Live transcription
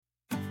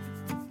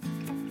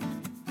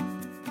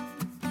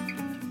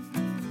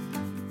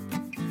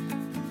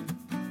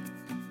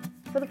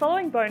For the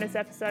following bonus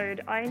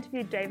episode, I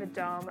interviewed David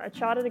Dahm, a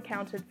chartered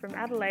accountant from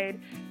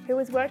Adelaide who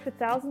has worked with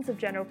thousands of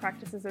general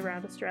practices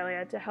around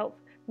Australia to help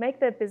make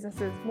their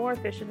businesses more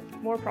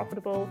efficient, more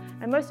profitable,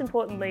 and most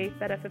importantly,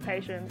 better for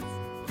patients.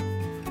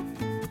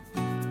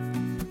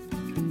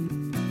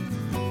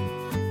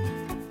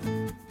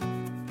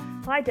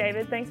 Hi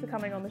David, thanks for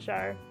coming on the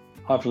show.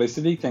 Hi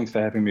Felicity, thanks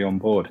for having me on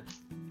board.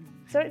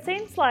 So it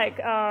seems like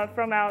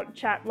from our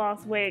chat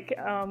last week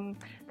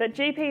that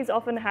GPs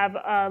often have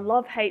a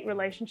love-hate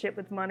relationship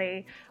with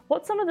money.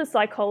 What's some of the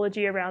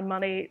psychology around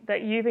money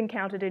that you've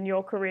encountered in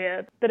your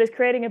career that is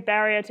creating a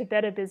barrier to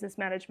better business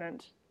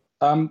management?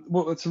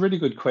 Well, it's a really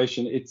good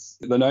question. It's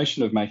the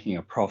notion of making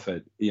a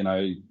profit,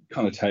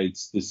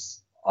 connotates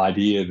this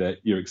idea that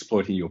you're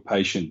exploiting your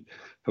patient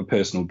for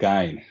personal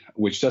gain,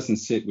 which doesn't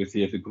sit with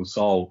the ethical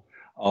soul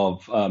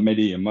of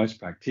many and most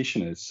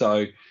practitioners.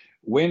 So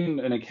when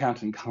an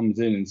accountant comes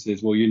in and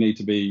says, well, you need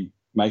to be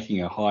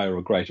making a higher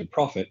or greater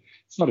profit,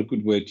 it's not a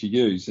good word to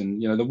use.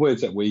 And, the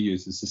words that we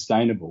use are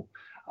sustainable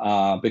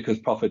because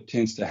profit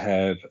tends to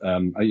have,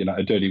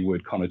 a dirty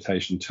word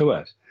connotation to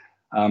it.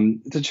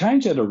 To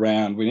change that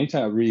around, we need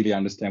to really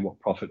understand what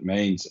profit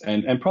means.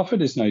 And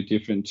profit is no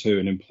different to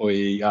an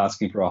employee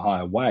asking for a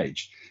higher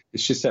wage.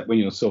 It's just that when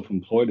you're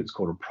self-employed, it's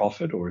called a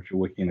profit, or if you're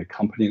working in a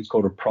company, it's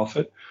called a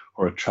profit,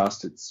 or a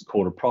trust, it's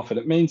called a profit.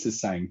 It means the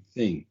same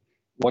thing.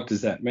 What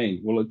does that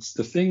mean? Well, it's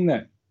the thing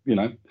that,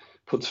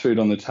 puts food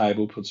on the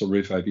table, puts a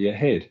roof over your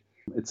head.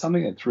 It's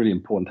something that's really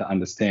important to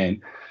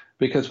understand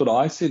because what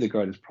I see the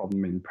greatest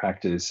problem in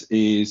practice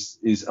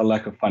is a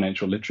lack of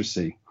financial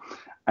literacy.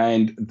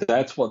 And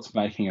that's what's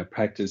making a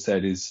practice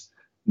that is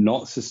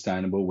not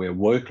sustainable, where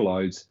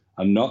workloads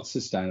are not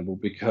sustainable,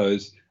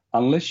 because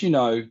unless you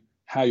know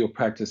how your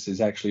practice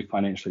is actually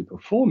financially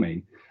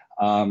performing,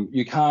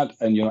 you can't,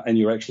 and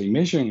you're actually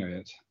measuring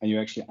it and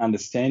you're actually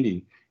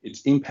understanding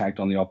its impact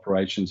on the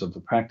operations of the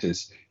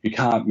practice, you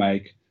can't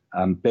make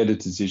better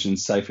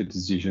decisions, safer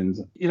decisions.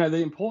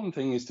 The important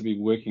thing is to be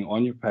working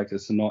on your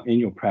practice and not in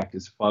your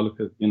practice. If I look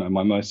at,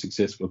 my most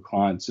successful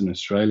clients in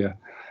Australia,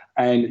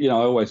 and, I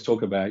always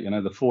talk about, the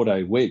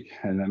 4-day week,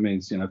 and that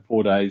means,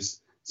 4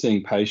 days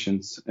seeing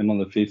patients, and on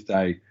the 5th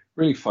day,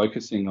 really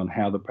focusing on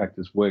how the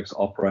practice works,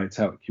 operates,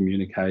 how it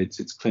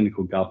communicates, its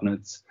clinical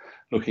governance,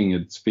 looking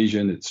at its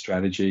vision, its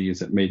strategy,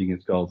 is it meeting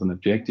its goals and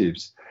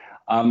objectives.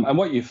 And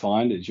what you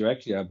find is you're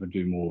actually able to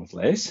do more with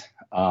less,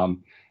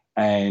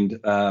 and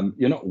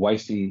you're not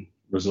wasting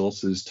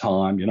resources,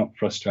 time, you're not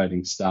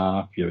frustrating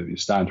staff, you're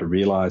starting to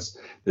realise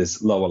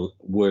there's lower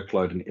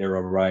workload and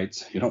error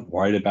rates, you're not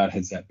worried about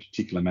has that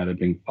particular matter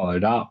being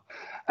followed up.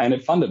 And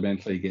it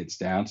fundamentally gets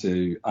down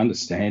to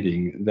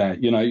understanding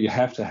that, you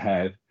have to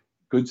have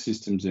good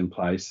systems in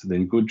place,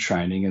 then good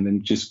training, and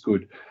then just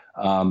good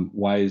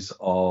ways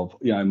of,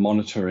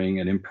 monitoring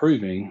and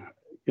improving,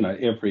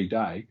 every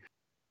day.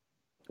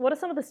 What are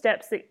some of the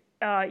steps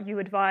that you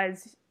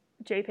advise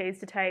GPs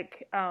to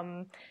take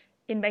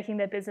in making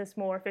their business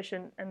more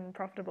efficient and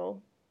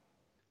profitable?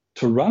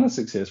 To run a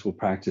successful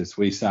practice,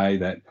 we say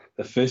that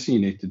the first thing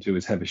you need to do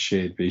is have a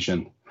shared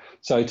vision.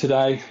 So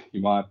today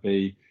you might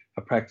be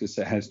a practice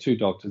that has 2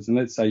 doctors, and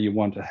let's say you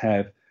want to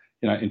have,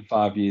 in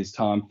 5 years'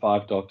 time,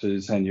 5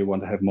 doctors, and you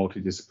want to have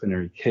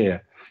multidisciplinary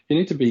care. You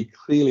need to be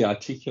clearly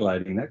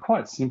articulating that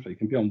quite simply. It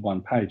can be on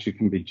one page, it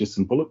can be just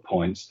some bullet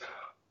points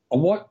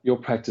on what your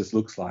practice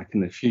looks like in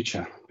the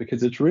future,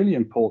 because it's really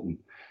important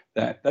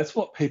that that's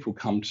what people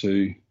come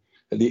to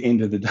at the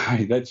end of the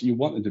day. That's, you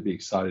want them to be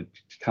excited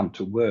to come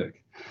to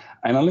work.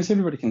 And unless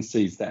everybody can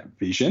see that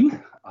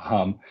vision,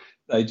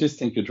 they just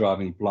think you're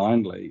driving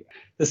blindly.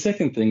 The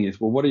second thing is,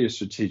 well, what are your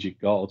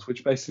strategic goals?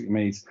 Which basically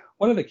means,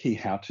 what are the key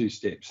how-to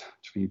steps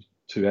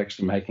to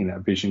actually making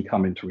that vision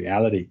come into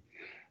reality?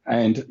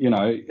 And,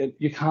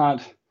 you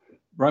can't,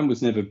 Rome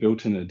was never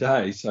built in a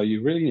day, so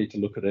you really need to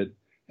look at it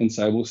and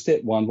say, well,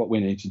 step one, what we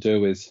need to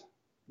do is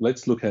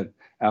let's look at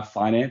our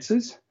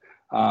finances,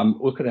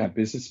 look at our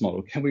business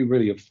model. Can we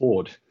really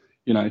afford,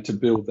 to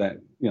build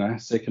that,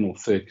 second or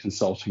third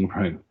consulting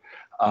room?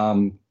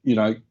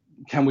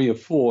 Can we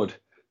afford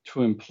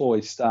to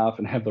employ staff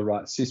and have the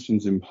right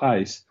systems in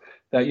place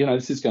that,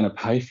 this is going to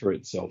pay for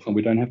itself, and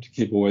we don't have to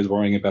keep always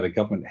worrying about a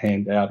government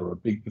handout or a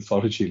big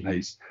pathology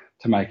lease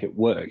to make it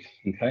work,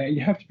 okay? And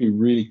you have to be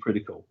really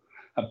critical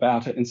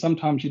about it, and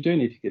sometimes you do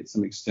need to get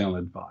some external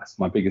advice.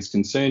 My biggest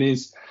concern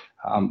is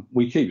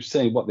we keep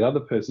seeing what the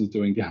other person's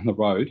doing down the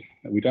road,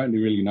 and we don't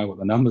really know what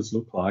the numbers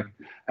look like,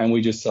 and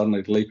we just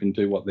suddenly leap and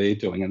do what they're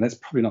doing, and that's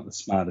probably not the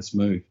smartest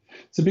move.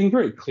 So being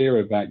very clear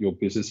about your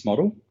business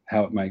model,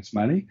 how it makes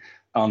money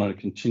on a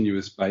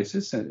continuous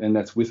basis, and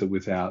that's with or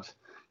without,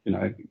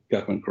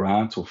 government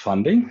grants or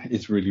funding,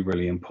 is really,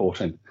 really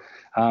important.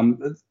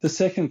 The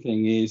second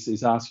thing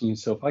is asking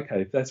yourself,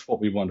 okay, if that's what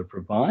we want to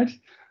provide,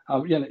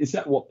 is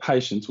that what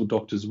patients or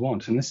doctors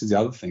want? And this is the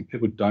other thing,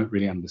 people don't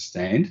really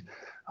understand,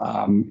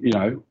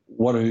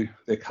 what do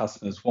their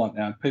customers want?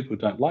 Now, people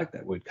don't like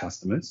that word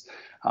customers.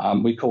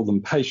 We call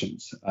them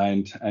patients,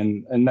 and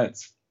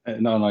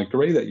I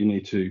agree that you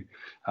need to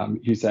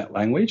use that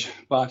language,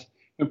 but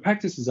when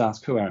practices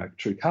ask who are our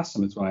true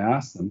customers, when I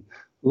ask them,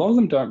 A lot of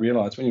them don't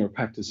realise when you're a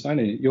practice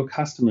owner, your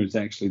customer is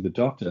actually the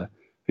doctor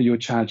who you're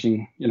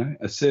charging,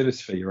 a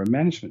service fee or a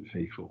management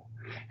fee for.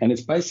 And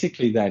it's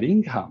basically that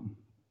income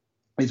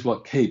is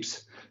what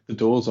keeps the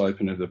doors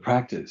open of the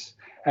practice.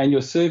 And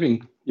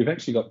you've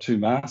actually got two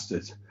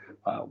masters.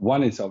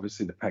 One is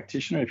obviously the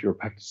practitioner if you're a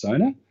practice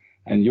owner,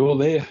 and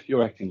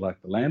you're acting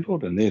like the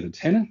landlord and they're the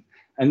tenant.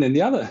 And then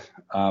the other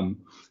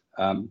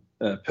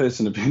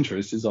person of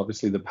interest is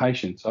obviously the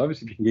patient. So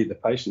obviously if you can keep the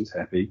patients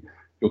happy,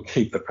 you'll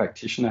keep the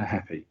practitioner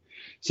happy.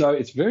 So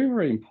it's very,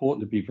 very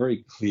important to be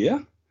very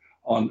clear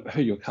on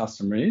who your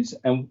customer is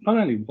and not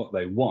only what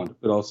they want,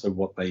 but also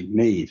what they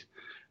need.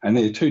 And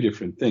they're two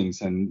different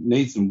things, and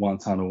needs and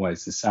wants aren't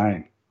always the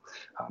same.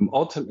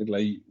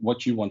 Ultimately,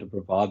 what you want to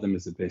provide them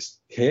is the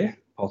best care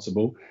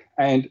possible.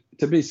 And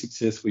to be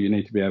successful, you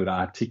need to be able to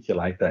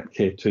articulate that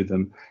care to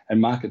them and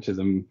market to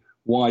them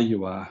why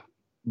you are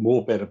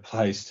better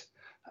placed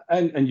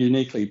and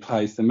uniquely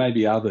placed than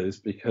maybe others,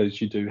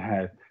 because you do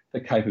have the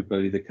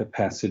capability, the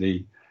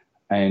capacity,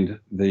 and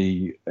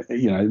the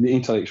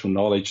intellectual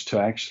knowledge to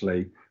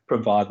actually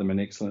provide them an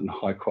excellent and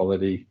high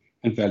quality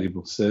and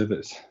valuable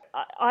service.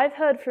 I've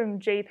heard from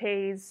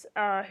GPs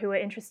who are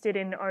interested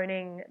in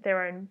owning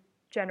their own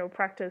general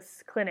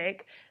practice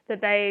clinic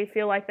that they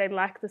feel like they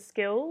lack the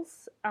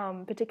skills,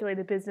 particularly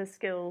the business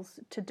skills,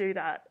 to do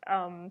that.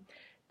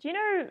 Do you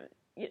know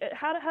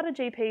how do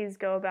GPs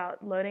go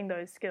about learning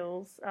those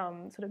skills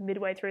sort of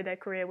midway through their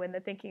career when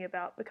they're thinking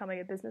about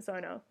becoming a business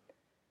owner?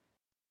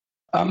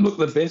 Look,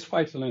 the best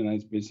way to learn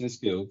those business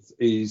skills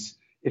is,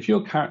 if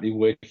you're currently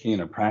working in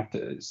a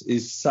practice,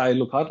 is say,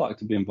 look, I'd like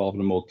to be involved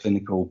in more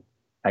clinical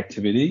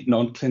activity,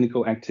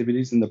 non-clinical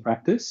activities in the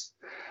practice.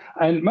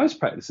 And most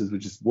practices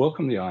would just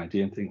welcome the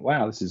idea and think,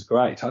 wow, this is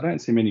great. I don't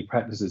see many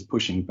practices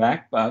pushing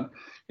back, but,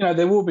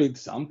 there will be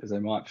some because they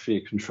might fear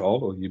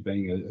control or you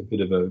being a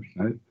bit of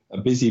a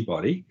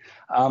busybody.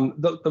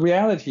 The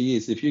reality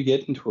is, if you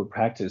get into a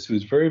practice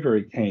who's very,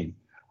 very keen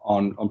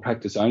on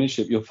practice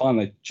ownership, you'll find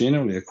they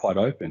generally are quite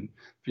open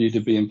for you to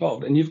be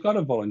involved. And you've got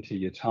to volunteer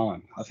your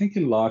time. I think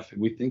in life,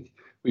 we think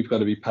we've got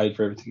to be paid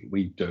for everything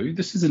we do.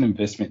 This is an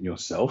investment in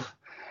yourself.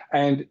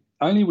 And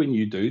only when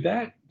you do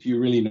that do you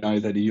really know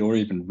that you're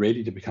even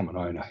ready to become an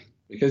owner.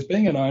 Because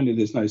being an owner,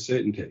 there's no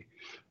certainty.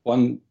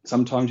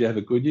 Sometimes you have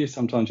a good year,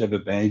 sometimes you have a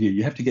bad year.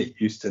 You have to get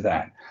used to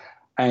that.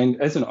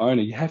 And as an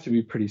owner, you have to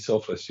be pretty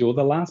selfless. You're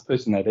the last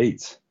person that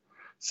eats.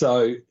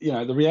 So,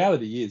 the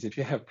reality is, if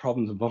you have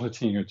problems of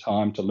volunteering your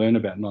time to learn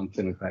about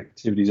non-clinical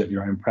activities at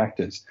your own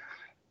practice,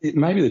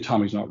 maybe the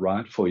timing's not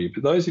right for you.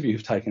 But those of you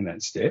who've taken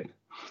that step,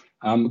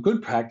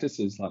 good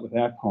practices, like with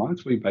our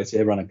clients, we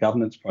basically run a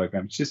governance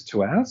program. It's just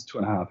 2 hours,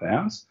 2.5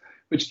 hours,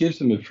 which gives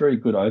them a very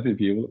good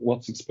overview of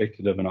what's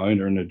expected of an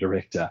owner and a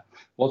director.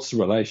 What's the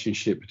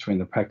relationship between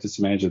the practice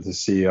manager, the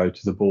CEO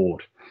to the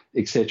board,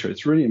 etc.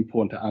 It's really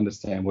important to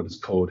understand what is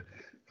called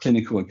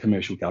clinical and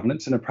commercial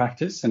governance in a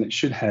practice, and it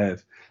should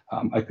have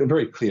a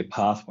very clear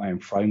pathway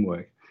and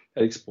framework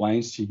that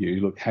explains to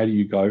you, look, how do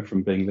you go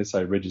from being, let's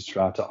say,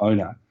 registrar to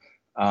owner,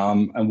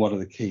 and what are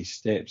the key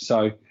steps?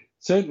 So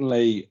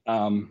certainly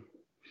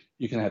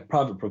you can have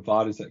private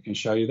providers that can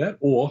show you that,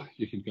 or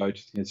you can go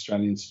to the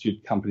Australian Institute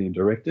of Company and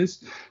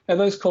Directors. Now,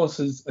 those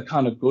courses are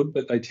kind of good,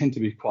 but they tend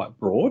to be quite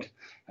broad,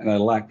 and they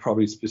lack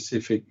probably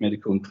specific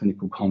medical and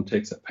clinical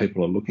context that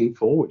people are looking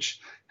for, which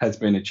has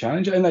been a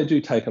challenge. And they do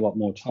take a lot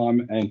more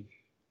time, and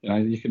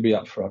you could be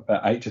up for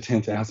about $8,000 to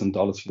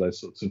 $10,000 for those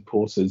sorts of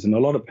courses. And a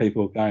lot of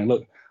people are going,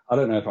 look, I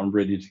don't know if I'm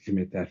ready to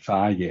commit that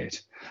far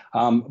yet.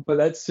 But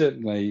that's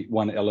certainly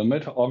one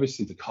element.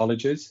 Obviously, the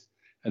colleges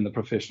and the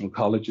professional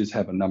colleges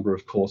have a number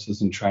of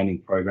courses and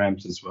training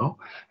programs as well.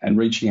 And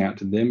reaching out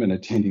to them and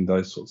attending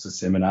those sorts of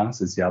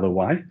seminars is the other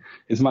way,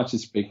 as much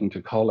as speaking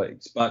to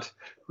colleagues. But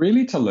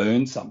really, to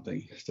learn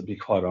something, to be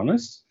quite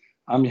honest,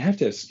 you have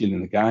to have skin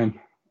in the game.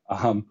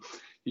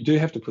 You do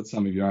have to put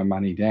some of your own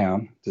money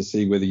down to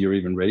see whether you're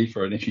even ready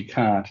for it. And if you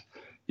can't,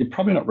 you're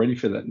probably not ready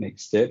for that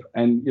next step.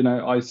 And,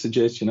 I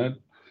suggest,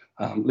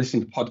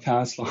 listening to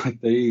podcasts like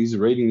these,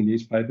 reading the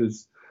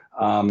newspapers,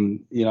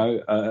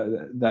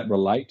 that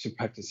relate to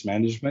practice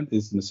management.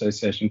 There's an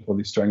association called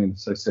the Australian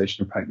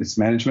Association of Practice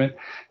Management.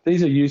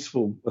 These are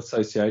useful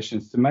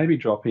associations to maybe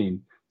drop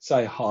in,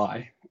 say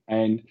hi,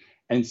 and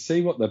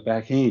see what the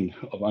back end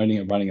of owning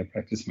and running a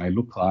practice may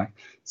look like.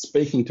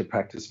 Speaking to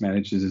practice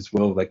managers as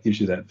well, that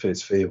gives you that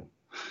first feel.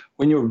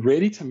 When you're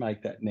ready to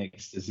make that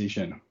next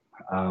decision,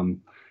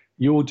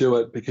 you'll do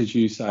it because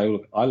you say,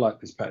 look, I like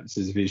this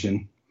practice's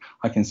vision.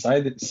 I can see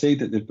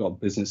that they've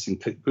got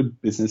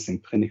good business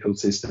and clinical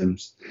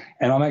systems,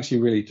 and I'm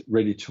actually really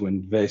ready to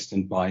invest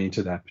and buy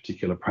into that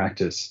particular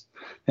practice.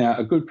 Now,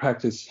 a good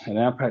practice, and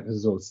our practice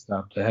is always set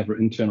up to have an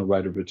internal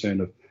rate of return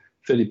of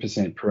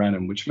 30% per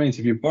annum, which means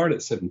if you borrowed at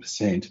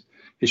 7%,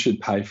 it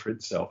should pay for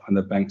itself and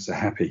the banks are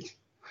happy.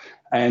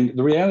 And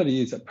the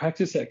reality is that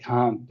practice that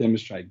can't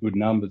demonstrate good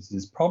numbers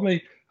is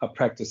probably a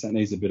practice that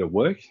needs a bit of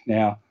work.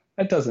 Now,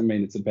 that doesn't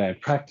mean it's a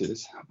bad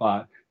practice,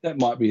 but that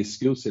might be a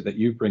skill set that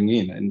you bring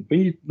in. And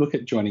when you look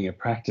at joining a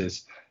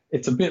practice,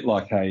 it's a bit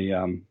like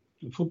a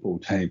football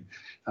team.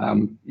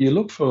 You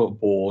look for a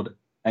board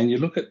And you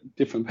look at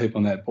different people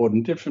on that board,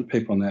 and different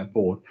people on that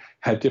board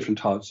have different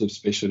types of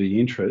specialty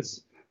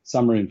interests.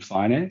 Some are in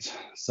finance,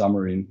 some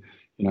are in,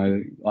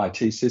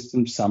 IT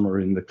systems, some are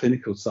in the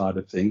clinical side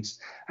of things,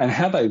 and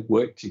how they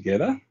work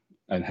together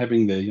and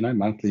having their,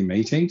 monthly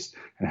meetings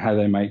and how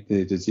they make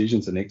their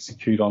decisions and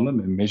execute on them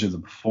and measure the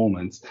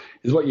performance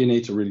is what you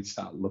need to really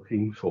start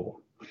looking for.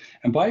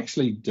 And by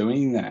actually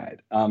doing that,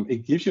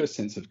 it gives you a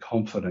sense of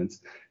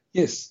confidence.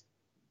 Yes,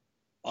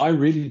 I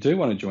really do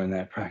want to join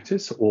that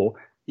practice, or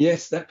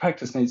yes, that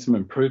practice needs some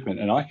improvement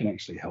and I can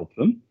actually help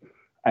them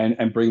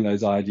and bring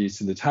those ideas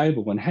to the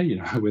table. And how do you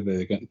know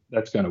whether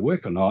that's going to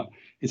work or not?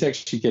 It's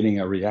actually getting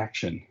a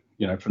reaction,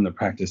 from the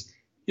practice.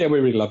 Yeah, we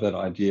really love that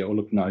idea. Or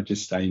look, no,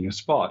 just stay in your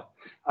spot.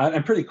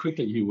 And pretty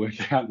quickly you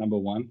work out, number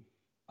one,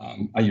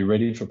 are you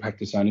ready for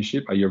practice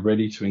ownership? Are you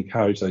ready to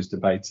encourage those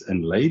debates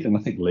and lead? And I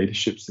think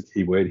leadership's the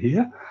key word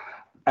here.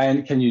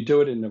 And can you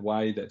do it in a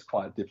way that's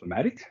quite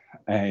diplomatic?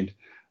 And,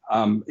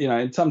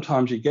 and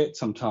sometimes,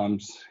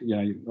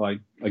 like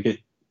I get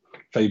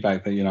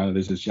feedback that,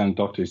 there's this young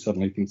doctor who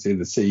suddenly thinks they're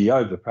the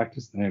CEO of the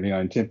practice and they only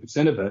own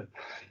 10% of it.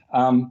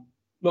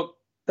 Look,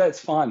 that's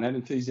fine. That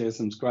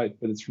enthusiasm's great,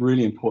 but it's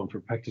really important for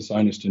practice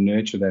owners to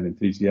nurture that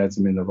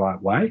enthusiasm in the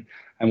right way.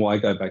 And why I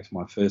go back to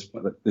my first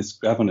point, that this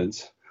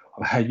governance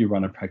of how you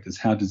run a practice,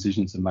 how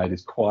decisions are made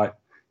is quite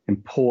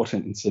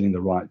important in setting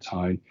the right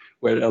tone,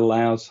 where it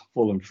allows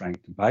full and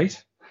frank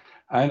debate,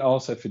 and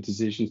also for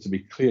decisions to be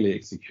clearly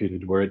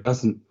executed, where it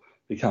doesn't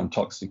become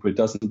toxic, where it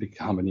doesn't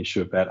become an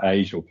issue about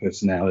age or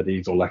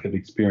personalities or lack of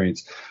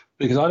experience.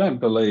 Because I don't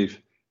believe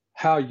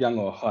how young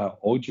or how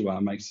old you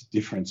are makes a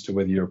difference to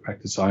whether you're a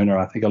practice owner.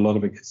 I think a lot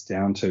of it gets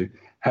down to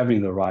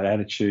having the right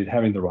attitude,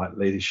 having the right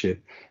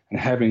leadership, and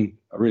having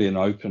really an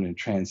open and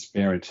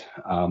transparent,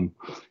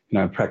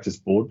 practice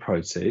board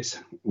process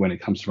when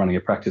it comes to running a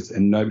practice.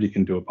 And nobody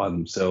can do it by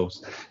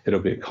themselves. It'll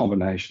be a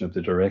combination of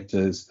the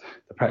directors,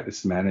 the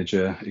practice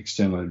manager,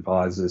 external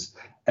advisors,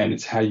 and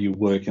it's how you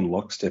work in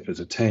lockstep as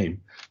a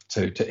team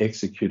to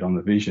execute on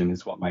the vision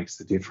is what makes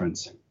the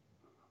difference.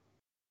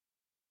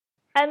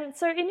 And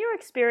so in your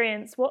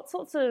experience, what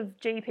sorts of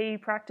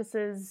GP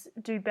practices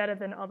do better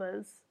than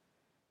others?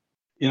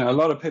 A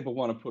lot of people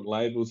want to put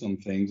labels on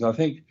things. I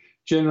think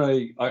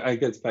generally, it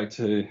gets back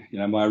to,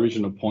 my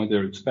original point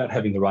there. It's about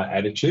having the right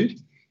attitude,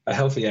 a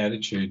healthy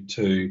attitude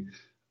to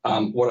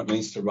what it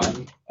means to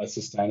run a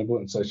sustainable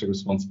and socially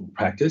responsible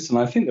practice. And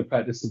I think the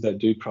practices that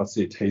do cross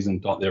their T's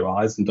and dot their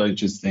I's and don't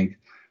just think,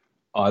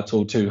 oh, it's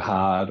all too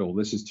hard or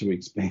this is too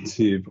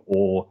expensive,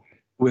 or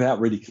without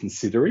really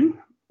considering,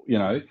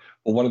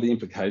 or what are the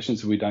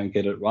implications if we don't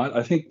get it right.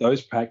 I think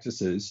those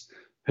practices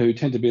who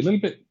tend to be a little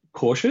bit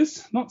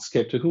cautious, not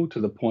skeptical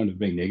to the point of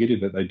being negative,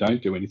 that they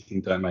don't do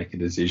anything, don't make a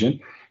decision,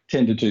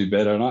 tend to do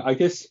better. And I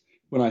guess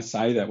when I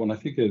say that, when I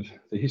think of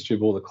the history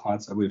of all the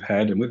clients that we've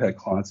had, and we've had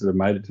clients that have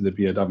made it to the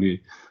BOW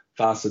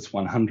Fastest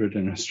 100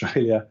 in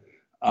Australia,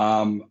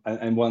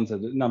 and ones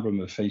that a number of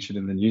them have featured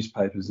in the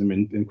newspapers and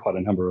in quite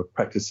a number of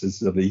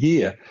practices of the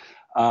year.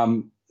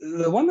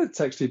 The one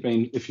that's actually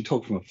been, if you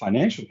talk from a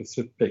financial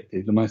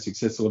perspective, the most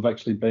successful have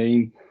actually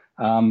been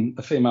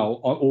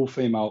all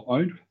female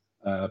owned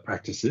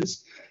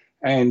practices.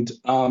 And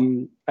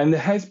there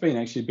has been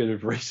actually a bit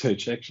of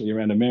research actually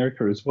around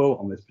America as well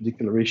on this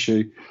particular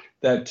issue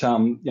that,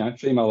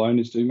 female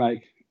owners do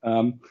make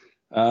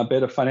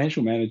better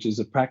financial managers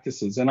of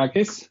practices. And I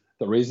guess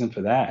the reason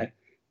for that,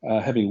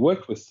 having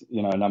worked with,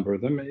 a number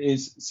of them,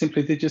 is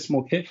simply they're just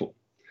more careful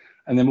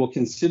and they're more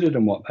considered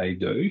in what they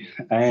do.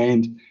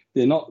 And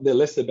they're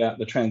less about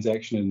the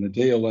transaction and the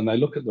deal, and they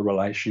look at the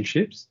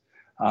relationships,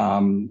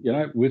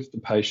 with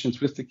the patients,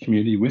 with the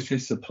community, with their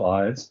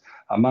suppliers,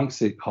 amongst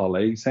their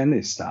colleagues and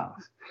their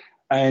staff.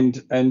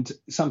 And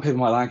some people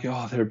might argue,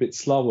 they're a bit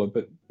slower,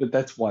 but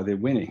that's why they're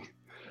winning,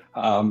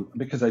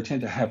 because they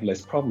tend to have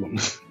less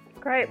problems.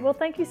 Great. Well,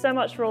 thank you so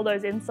much for all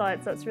those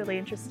insights. That's really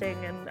interesting,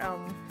 and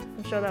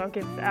I'm sure that'll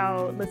give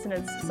our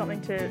listeners something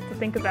to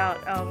think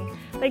about.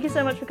 Thank you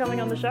so much for coming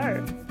on the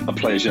show. A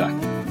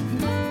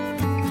pleasure.